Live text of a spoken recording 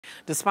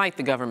Despite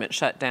the government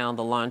shutdown,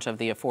 the launch of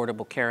the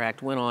Affordable Care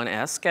Act went on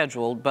as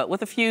scheduled, but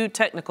with a few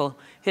technical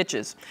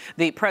hitches.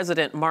 The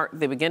president marked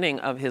the beginning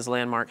of his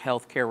landmark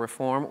health care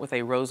reform with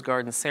a Rose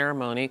Garden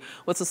ceremony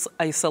with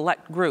a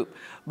select group.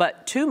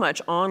 But too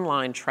much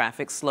online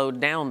traffic slowed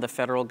down the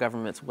federal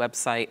government's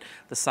website.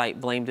 The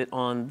site blamed it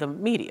on the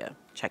media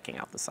checking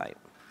out the site.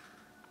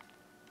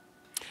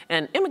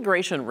 And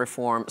immigration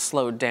reform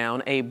slowed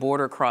down a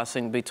border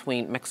crossing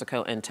between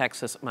Mexico and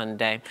Texas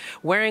Monday.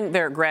 Wearing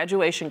their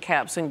graduation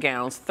caps and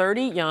gowns,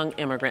 30 young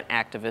immigrant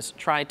activists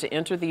tried to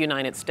enter the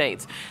United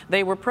States.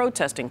 They were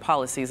protesting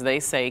policies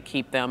they say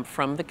keep them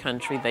from the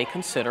country they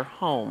consider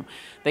home.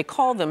 They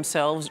call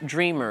themselves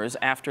Dreamers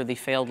after the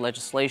failed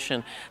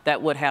legislation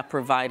that would have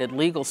provided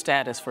legal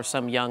status for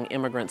some young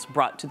immigrants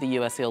brought to the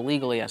U.S.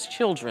 illegally as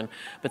children,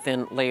 but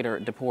then later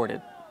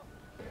deported.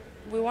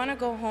 We want to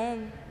go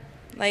home.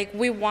 Like,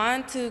 we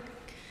want to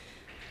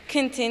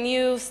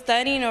continue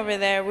studying over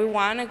there. We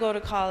want to go to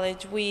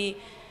college. We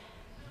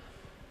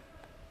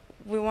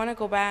want to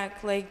go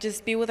back, like,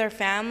 just be with our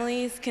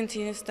families,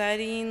 continue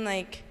studying,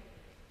 like,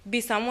 be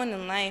someone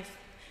in life.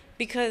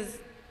 Because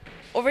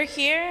over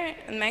here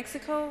in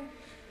Mexico,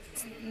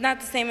 it's not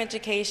the same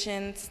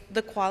education, it's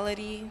the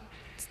quality,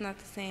 it's not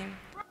the same.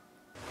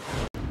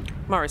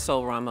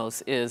 Marisol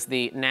Ramos is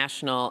the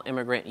National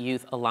Immigrant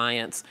Youth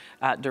Alliance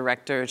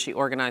director. She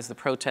organized the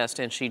protest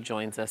and she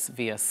joins us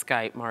via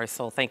Skype.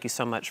 Marisol, thank you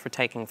so much for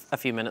taking a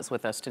few minutes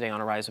with us today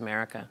on Arise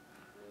America.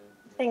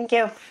 Thank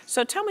you.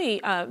 So tell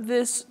me,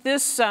 this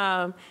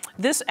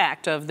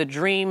act of the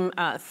Dream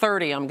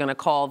 30, I'm going to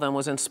call them,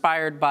 was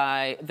inspired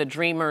by the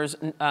Dreamers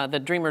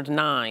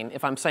 9,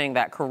 if I'm saying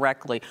that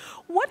correctly.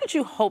 What did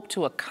you hope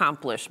to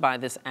accomplish by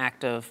this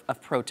act of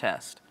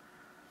protest?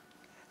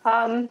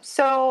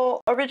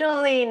 So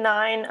originally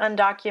 9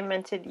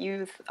 undocumented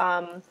youth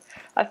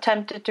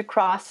attempted to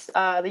cross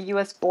the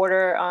U.S.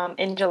 border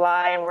in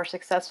July and were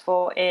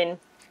successful in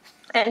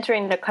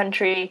entering the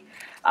country.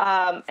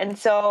 And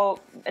so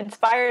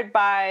inspired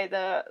by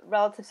the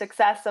relative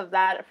success of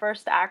that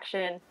first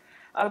action,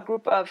 a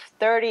group of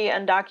 30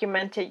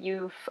 undocumented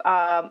youth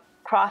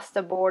crossed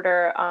the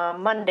border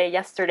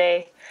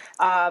yesterday.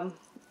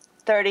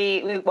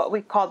 30, what we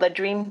call the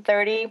Dream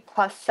 30,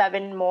 plus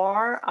 7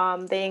 more.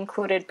 They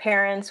included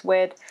parents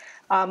with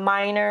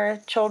minor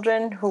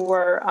children who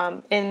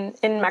were in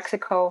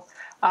Mexico.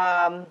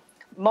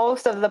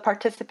 Most of the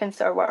participants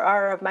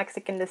are of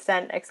Mexican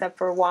descent, except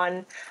for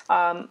one,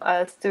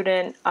 a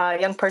student, a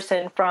young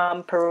person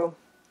from Peru.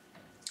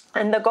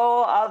 And the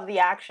goal of the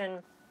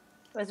action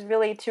was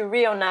really to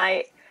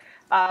reunite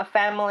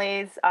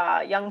families,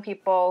 young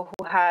people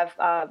who have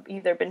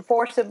either been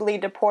forcibly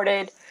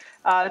deported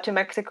to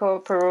Mexico,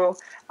 Peru,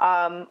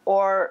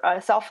 or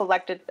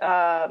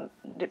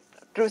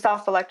through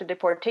self-elected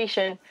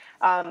deportation,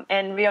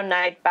 and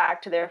reunite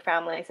back to their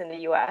families in the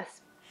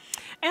U.S.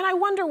 And I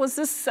wonder, was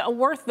this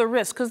worth the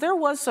risk? Because there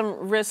was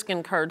some risk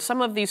incurred.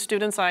 Some of these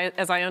students,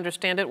 as I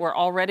understand it, were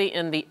already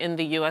in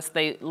the U.S.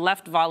 They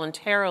left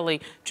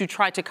voluntarily to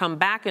try to come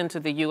back into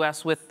the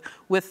U.S.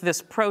 with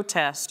this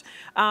protest.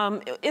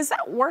 Is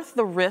that worth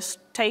the risk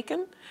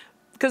taken?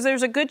 Because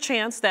there's a good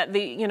chance that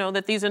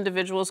that these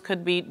individuals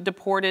could be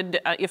deported,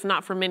 if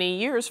not for many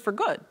years, for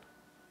good.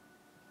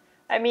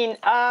 I mean,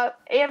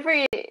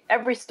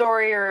 every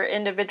story or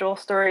individual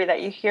story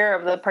that you hear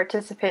of the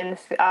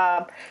participants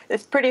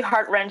is pretty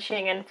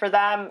heart-wrenching, and for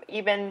them,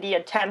 even the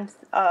attempt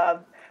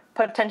of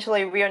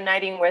potentially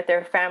reuniting with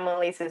their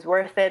families is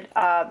worth it.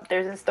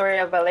 There's a story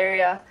of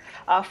Valeria,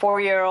 a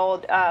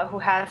 4-year-old who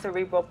has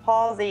cerebral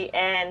palsy,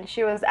 and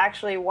she was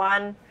actually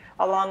one,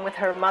 along with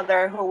her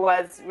mother, who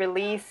was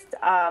released.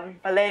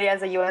 Valeria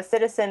is a U.S.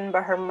 citizen,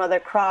 but her mother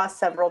crossed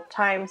several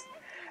times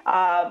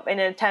in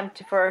an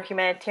attempt for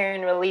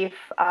humanitarian relief,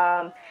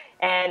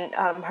 and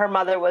her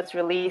mother was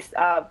released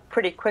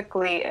pretty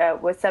quickly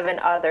with 7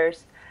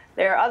 others.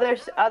 There are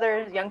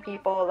other young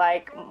people,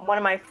 like one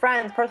of my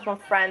friends, personal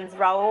friends,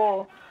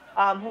 Raul,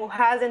 who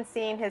hasn't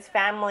seen his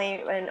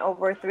family in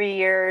over 3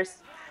 years.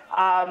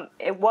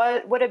 It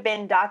would have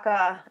been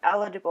DACA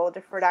eligible,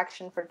 deferred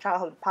action for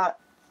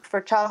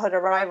childhood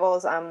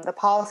arrivals, the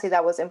policy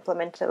that was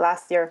implemented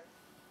last year,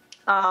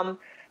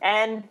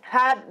 and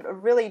had a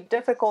really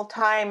difficult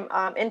time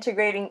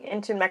integrating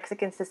into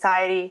Mexican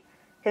society.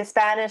 His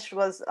Spanish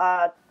was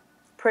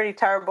pretty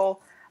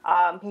terrible.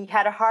 He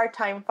had a hard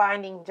time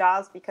finding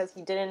jobs because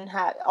he didn't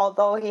have,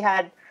 although he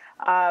had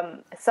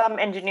some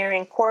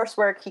engineering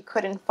coursework, he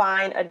couldn't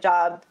find a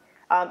job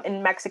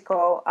in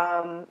Mexico,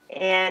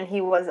 and he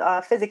was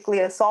physically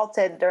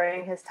assaulted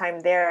during his time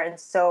there, and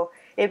so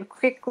it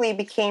quickly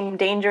became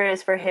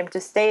dangerous for him to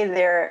stay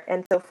there.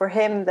 And so for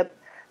him, the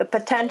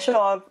potential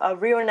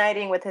of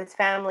reuniting with his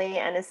family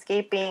and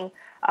escaping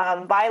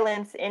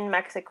violence in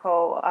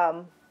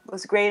Mexico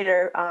was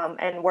greater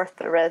and worth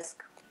the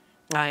risk.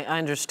 I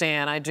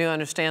understand. I do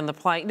understand the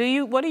plight.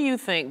 What do you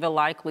think the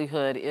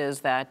likelihood is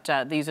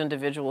that these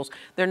individuals,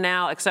 they're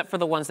now, except for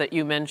the ones that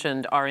you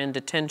mentioned, are in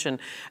detention?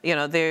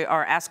 They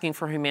are asking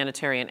for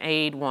humanitarian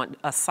aid, want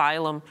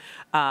asylum,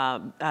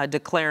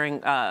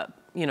 declaring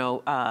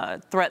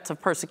threats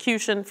of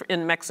persecution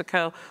in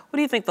Mexico. What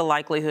do you think the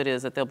likelihood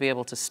is that they'll be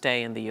able to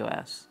stay in the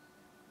U.S.?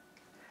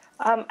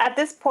 At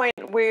this point,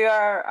 we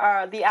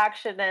are the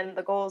action and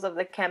the goals of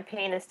the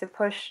campaign is to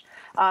push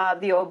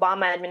the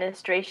Obama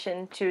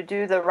administration to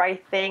do the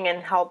right thing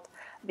and help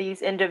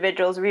these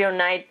individuals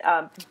reunite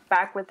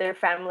back with their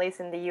families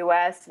in the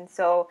U.S. And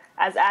so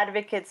as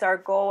advocates, our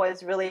goal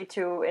is really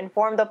to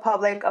inform the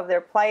public of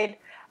their plight,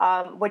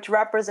 which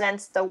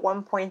represents the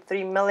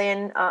 1.3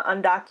 million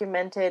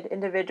undocumented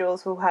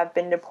individuals who have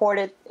been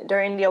deported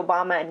during the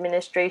Obama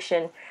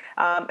administration.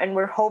 And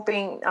we're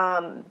hoping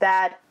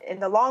that in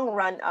the long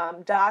run,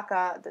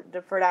 DACA, the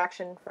Deferred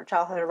Action for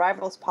Childhood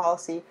Arrivals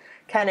policy,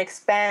 can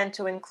expand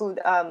to include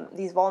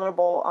these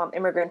vulnerable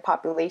immigrant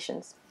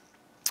populations.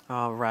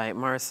 All right.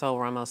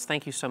 Marisol Ramos,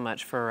 thank you so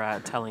much for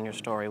telling your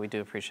story. We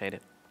do appreciate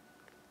it.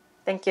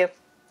 Thank you.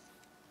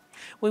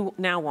 We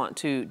now want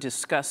to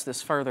discuss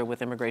this further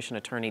with immigration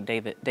attorney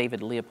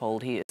David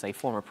Leopold. He is a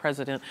former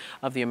president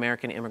of the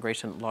American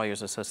Immigration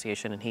Lawyers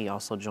Association, and he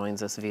also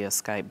joins us via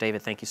Skype.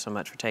 David, thank you so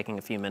much for taking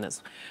a few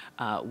minutes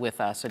with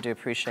us. I do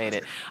appreciate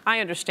it. I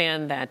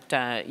understand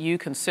that you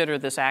consider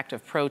this act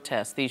of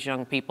protest, these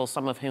young people,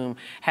 some of whom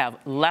have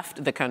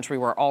left the country,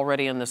 were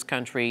already in this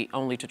country,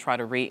 only to try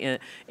to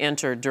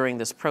re-enter during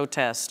this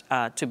protest,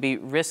 to be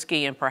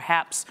risky and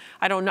perhaps,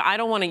 I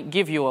don't want to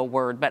give you a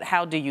word, but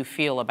how do you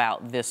feel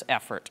about this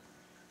effort?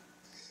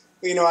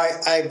 You know,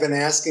 I've been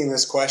asking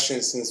this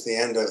question since the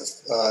end of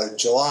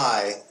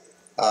July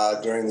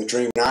during the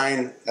Dream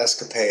 9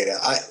 escapade.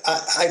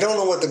 I don't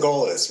know what the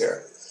goal is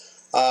here.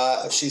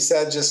 She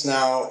said just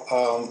now,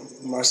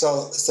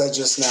 Marisol said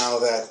just now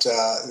that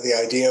the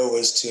idea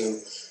was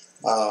to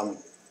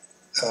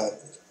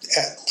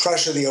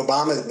pressure the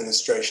Obama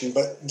administration,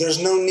 but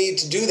there's no need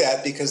to do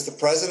that because the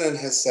president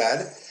has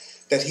said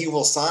that he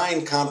will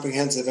sign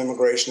comprehensive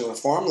immigration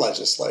reform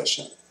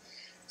legislation.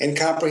 And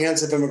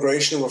comprehensive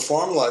immigration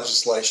reform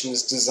legislation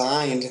is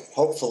designed,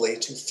 hopefully,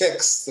 to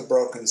fix the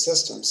broken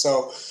system.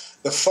 So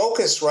the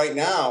focus right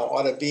now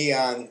ought to be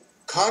on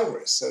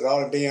Congress. It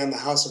ought to be on the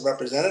House of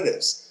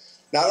Representatives.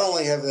 Not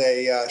only have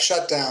they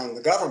shut down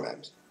the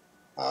government,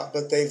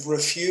 but they've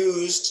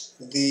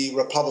refused, the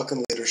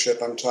Republican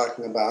leadership I'm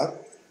talking about,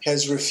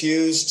 has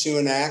refused to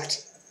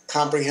enact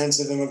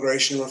comprehensive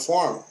immigration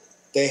reform.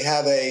 They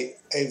have a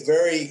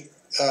very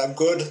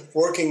good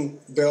working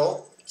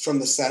bill from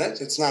the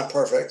Senate. It's not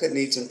perfect. It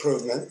needs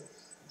improvement.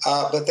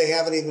 But they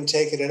haven't even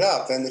taken it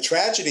up. And the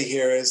tragedy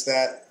here is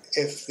that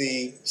if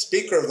the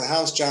Speaker of the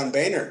House, John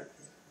Boehner,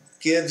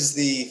 gives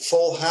the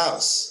full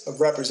House of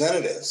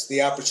Representatives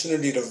the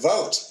opportunity to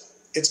vote,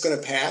 it's going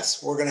to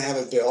pass. We're going to have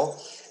a bill.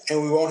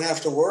 And we won't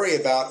have to worry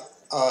about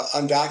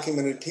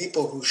undocumented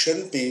people who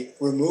shouldn't be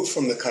removed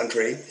from the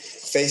country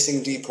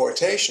facing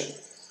deportation.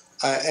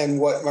 And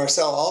what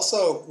Marisol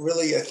also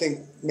really, I think,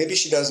 maybe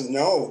she doesn't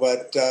know,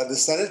 but the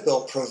Senate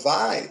bill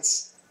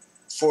provides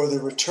for the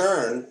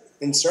return,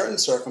 in certain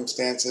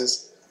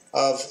circumstances,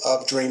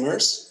 of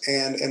dreamers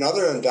and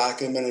other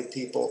undocumented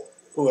people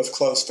who have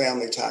close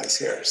family ties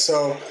here.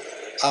 So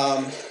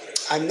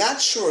I'm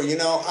not sure,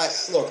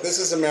 look, this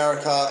is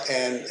America,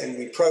 and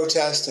we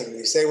protest and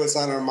we say what's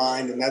on our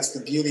mind, and that's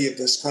the beauty of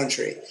this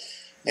country.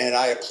 And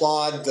I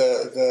applaud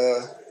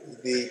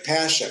the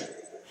passion.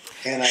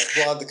 And I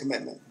applaud the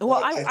commitment.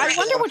 Well, I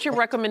wonder what your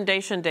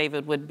recommendation,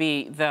 David, would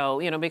be, though,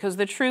 because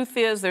the truth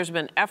is there's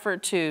been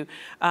effort to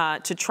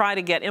try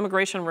to get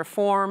immigration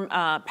reform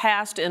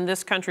passed in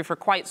this country for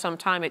quite some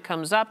time. It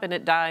comes up and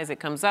it dies. It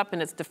comes up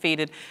and it's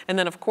defeated. And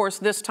then, of course,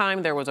 this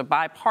time there was a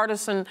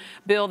bipartisan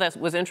bill that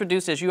was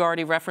introduced, as you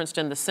already referenced,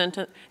 in the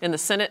Senate.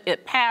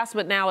 It passed,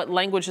 but now it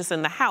languishes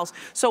in the House.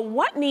 So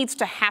what needs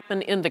to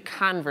happen in the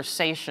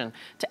conversation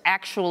to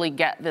actually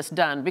get this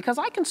done? Because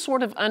I can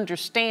sort of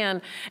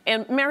understand,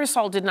 and Marisol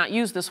did not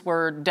use this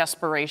word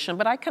desperation,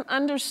 but I can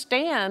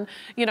understand,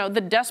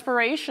 the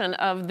desperation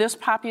of this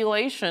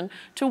population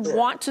to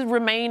want to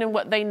remain in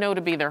what they know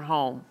to be their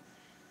home.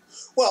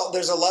 Well,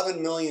 there's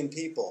 11 million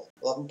people,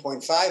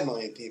 11.5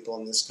 million people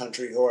in this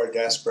country who are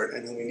desperate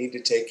and who we need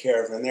to take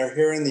care of, and they're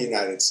here in the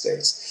United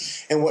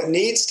States. And what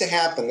needs to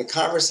happen, the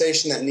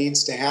conversation that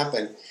needs to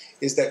happen,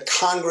 is that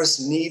Congress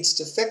needs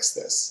to fix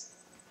this.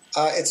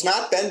 It's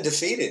not been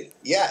defeated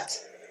yet.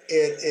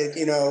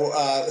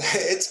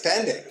 It's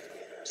pending.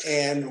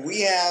 And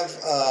we have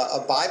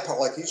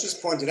like you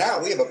just pointed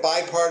out, we have a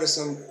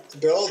bipartisan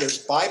bill. There's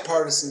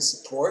bipartisan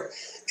support.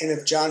 And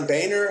if John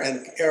Boehner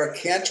and Eric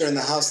Cantor in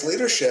the House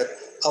leadership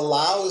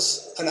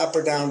allows an up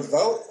or down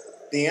vote,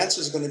 the answer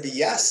is going to be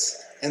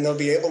yes. And they'll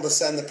be able to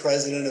send the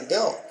president a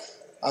bill.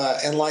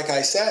 And like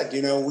I said,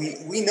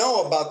 we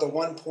know about the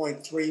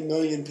 1.3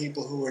 million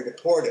people who were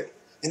deported.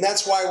 And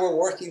that's why we're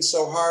working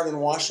so hard in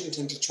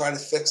Washington to try to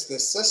fix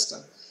this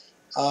system.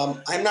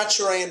 I'm not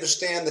sure I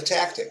understand the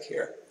tactic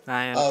here.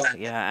 I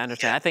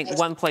understand. I think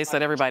one place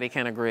that everybody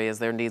can agree is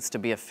there needs to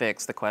be a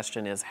fix. The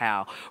question is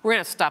how. We're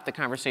going to stop the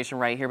conversation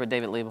right here, but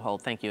David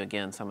Leopold, thank you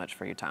again so much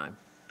for your time.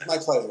 My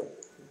pleasure.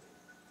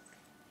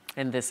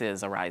 And this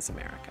is Arise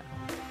America.